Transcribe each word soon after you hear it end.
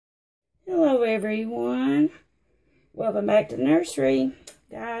Hello everyone. Welcome back to the nursery.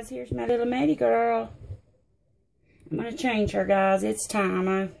 Guys, here's my little Maddie girl. I'm going to change her, guys. It's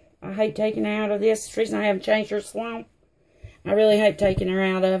time. I hate taking her out of this. The reason I haven't changed her so long. I really hate taking her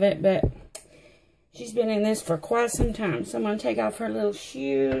out of it, but she's been in this for quite some time. So I'm going to take off her little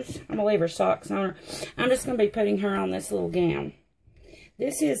shoes. I'm going to leave her socks on her. I'm just going to be putting her on this little gown.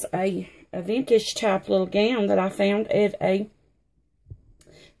 This is a vintage type little gown that I found at a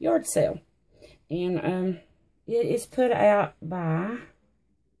yard sale. And it is put out by,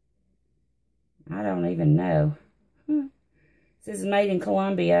 I don't even know. This is made in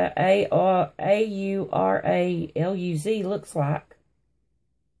Colombia. A-U-R-A-L-U-Z looks like.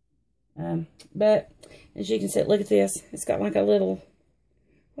 But as you can see, look at this. It's got like a little,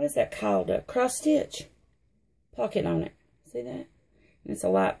 what is that called? A cross stitch pocket on it. See that? And it's a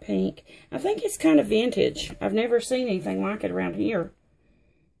light pink. I think it's kind of vintage. I've never seen anything like it around here.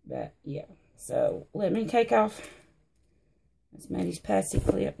 But yeah. So let me take off. That's Maddie's passy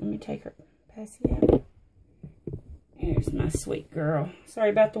clip. Let me take her passy out. There's my sweet girl.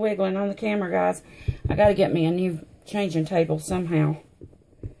 Sorry about the wiggling on the camera, guys. I got to get me a new changing table somehow.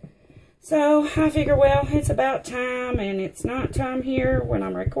 So I figure, well, it's about time, and it's not time here when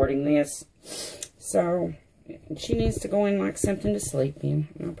I'm recording this. So she needs to go in like something to sleep in.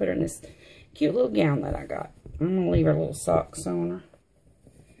 And I'll put her in this cute little gown that I got. I'm going to leave her little socks on her.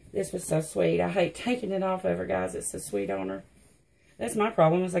 This was so sweet. I hate taking it off of her, guys. It's so sweet on her. That's my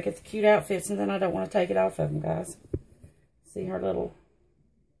problem, is I get the cute outfits and then I don't want to take it off of them, guys. See her little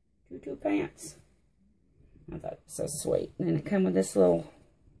tutu pants. I thought it was so sweet. And then it come with this little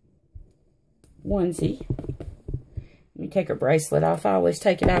onesie. Let me take her bracelet off. I always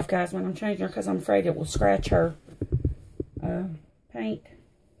take it off, guys, when I'm changing her because I'm afraid it will scratch her paint.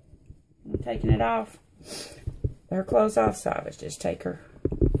 I'm taking it off. Her clothes off, so I always just take her.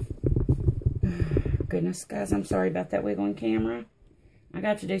 Goodness, guys, I'm sorry about that wiggling camera. I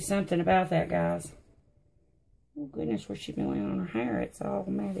got to do something about that, guys. Oh, goodness, where she been laying on her hair. It's all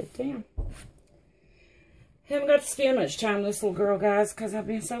matted down. Haven't got to spend much time with this little girl, guys, because I've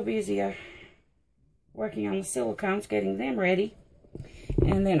been so busy working on the silicones, getting them ready.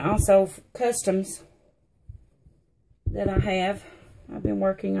 And then also customs that I've been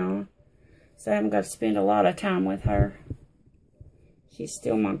working on. So I haven't got to spend a lot of time with her. She's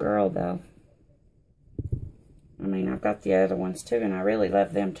still my girl, though. I mean, I've got the other ones, too, and I really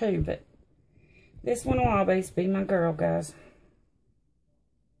love them, too. But this one will always be my girl, guys.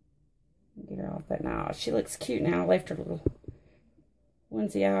 Get her off. But no, she looks cute now. I left her little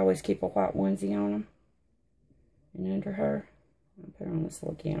onesie. I always keep a white onesie on them. And under her, I'll put her on this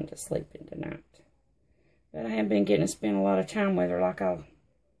little gown to sleep in tonight. But I haven't been getting to spend a lot of time with her like I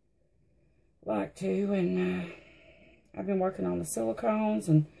like to. And I've been working on the silicones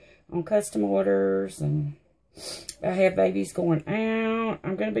and on custom orders, and I have babies going out.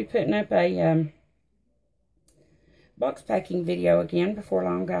 I'm going to be putting up a box packing video again before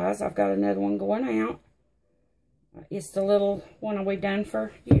long, guys. I've got another one going out. It's the little one we done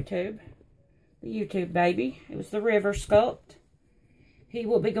for YouTube. The YouTube baby. It was the River Sculpt. He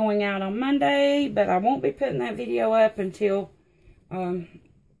will be going out on Monday, but I won't be putting that video up until, hang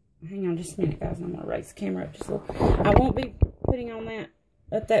on just a minute, guys. I'm going to raise the camera up just a little. I won't be putting on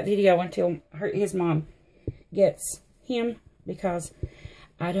that video until his mom gets him, because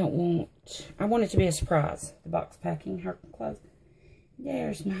I want it to be a surprise, the box packing, her clothes.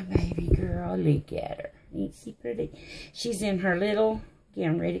 There's my baby girl. Look at her. Ain't she pretty? She's in her little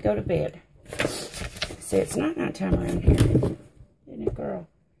gown, ready to go to bed. See, it's not nighttime around here, isn't it, girl?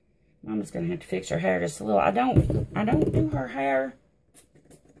 Mama's gonna have to fix her hair just a little. I don't do her hair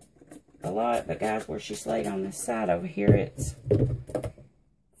a lot, but guys, where she's laid on this side over here, it's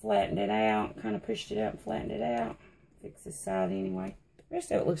flattened it out, kind of pushed it up and flattened it out. Fix this side anyway. The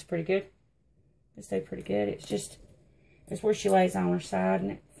rest of it looks pretty good. It stayed pretty good. It's just, it's where she lays on her side and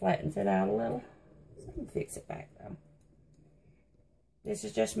it flattens it out a little. So I can fix it back though. This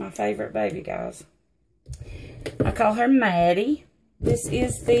is just my favorite baby, guys. I call her Maddie. This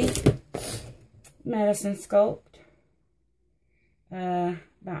is the Medicine Sculpt by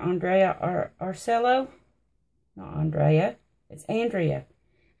Andrea Arcello. Not Andrea. It's Andrea.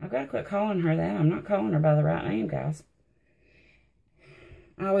 I've got to quit calling her that. I'm not calling her by the right name, guys.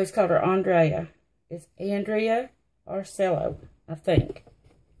 I always called her Andrea. It's Andrea Arcello, I think.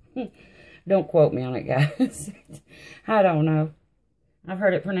 Don't quote me on it, guys. I don't know. I've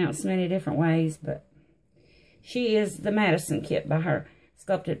heard it pronounced many different ways, but she is the Madison kit by her,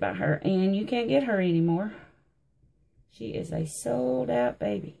 sculpted by her, and you can't get her anymore. She is a sold out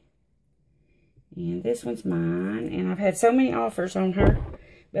baby. And this one's mine, and I've had so many offers on her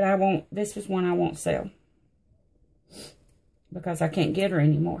But I won't, this is one I won't sell. Because I can't get her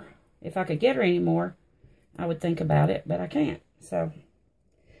anymore. If I could get her anymore, I would think about it, but I can't. So,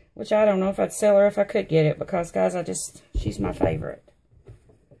 which I don't know if I'd sell her if I could get it, because, guys, she's my favorite.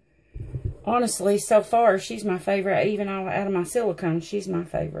 Honestly, so far, she's my favorite. Even out of my silicone, she's my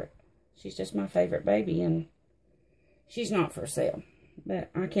favorite. She's just my favorite baby, and she's not for sale. But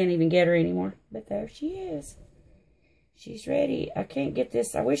I can't even get her anymore. But there she is. She's ready. I can't get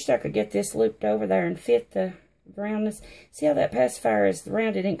this. I wish I could get this looped over there and fit the roundness. See how that pacifier is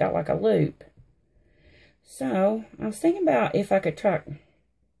rounded? It ain't got like a loop. So, I was thinking about if I could try,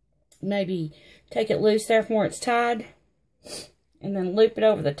 maybe take it loose there from where it's tied, and then loop it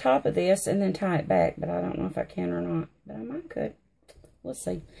over the top of this, and then tie it back. But I don't know if I can or not. But I might could. We'll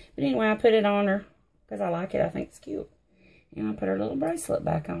see. But anyway, I put it on her, because I like it. I think it's cute. And I put her little bracelet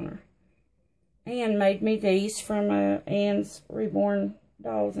back on her. Ann made me these from Ann's Reborn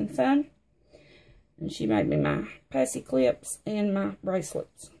Dolls and Son. And she made me my passy clips and my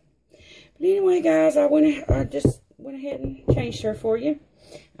bracelets. But anyway, guys, I just went ahead and changed her for you.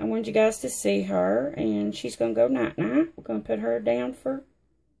 I wanted you guys to see her. And she's going to go night-night. We're going to put her down for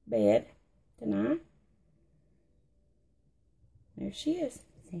bed tonight. There she is.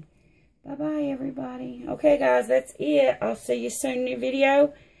 Bye-bye, everybody. Okay, guys, that's it. I'll see you soon in a new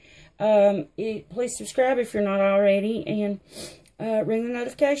video. Please subscribe if you're not already. And ring the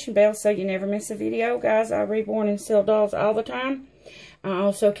notification bell so you never miss a video. Guys, I reborn and sell dolls all the time. I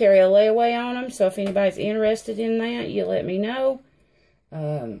also carry a layaway on them. So if anybody's interested in that, you let me know.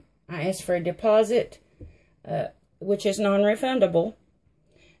 I ask for a deposit, which is non-refundable.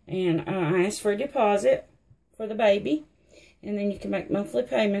 And I ask for a deposit for the baby. And then you can make monthly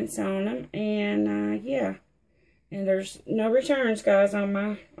payments on them. And, yeah. And there's no returns, guys, on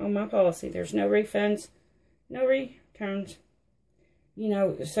my policy. There's no refunds, no returns. You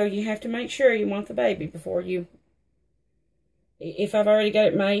know, so you have to make sure you want the baby before you... If I've already got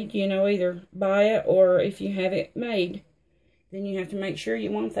it made, you know, either buy it or if you have it made, then you have to make sure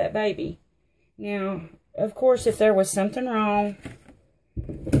you want that baby. Now, of course, if there was something wrong,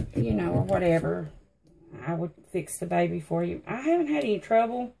 you know, or whatever... I would fix the baby for you. I haven't had any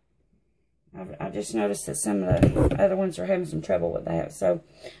trouble. I just noticed that some of the other ones are having some trouble with that. So,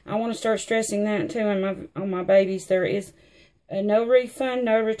 I want to start stressing that too on my babies. There is a no refund,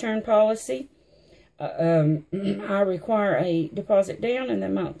 no return policy. I require a deposit down and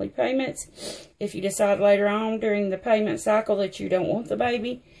then monthly payments. If you decide later on during the payment cycle that you don't want the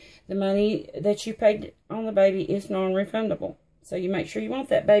baby, the money that you paid on the baby is non-refundable. So, you make sure you want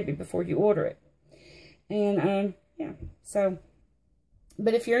that baby before you order it. And, yeah, so,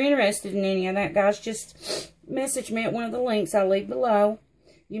 but if you're interested in any of that, guys, just message me at one of the links I'll leave below.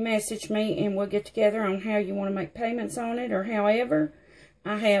 You message me, and we'll get together on how you want to make payments on it, or however.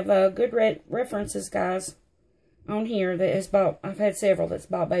 I have good references, guys, on here that has bought, I've had several that's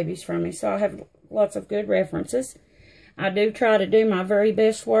bought babies from me, so I have lots of good references. I do try to do my very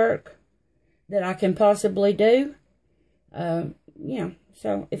best work that I can possibly do. Yeah,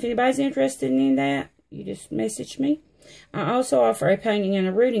 so if anybody's interested in that, you just message me. I also offer a painting and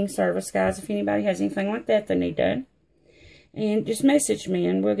a rooting service, guys, if anybody has anything like that they need done. And just message me,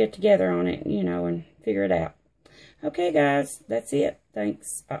 and we'll get together on it, you know, and figure it out. Okay, guys, that's it.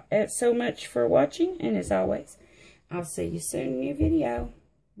 Thanks so much for watching, and as always, I'll see you soon in a new video.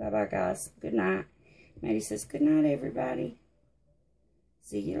 Bye-bye, guys. Good night. Maddie says good night, everybody.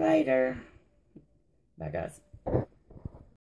 See you later. Bye, guys.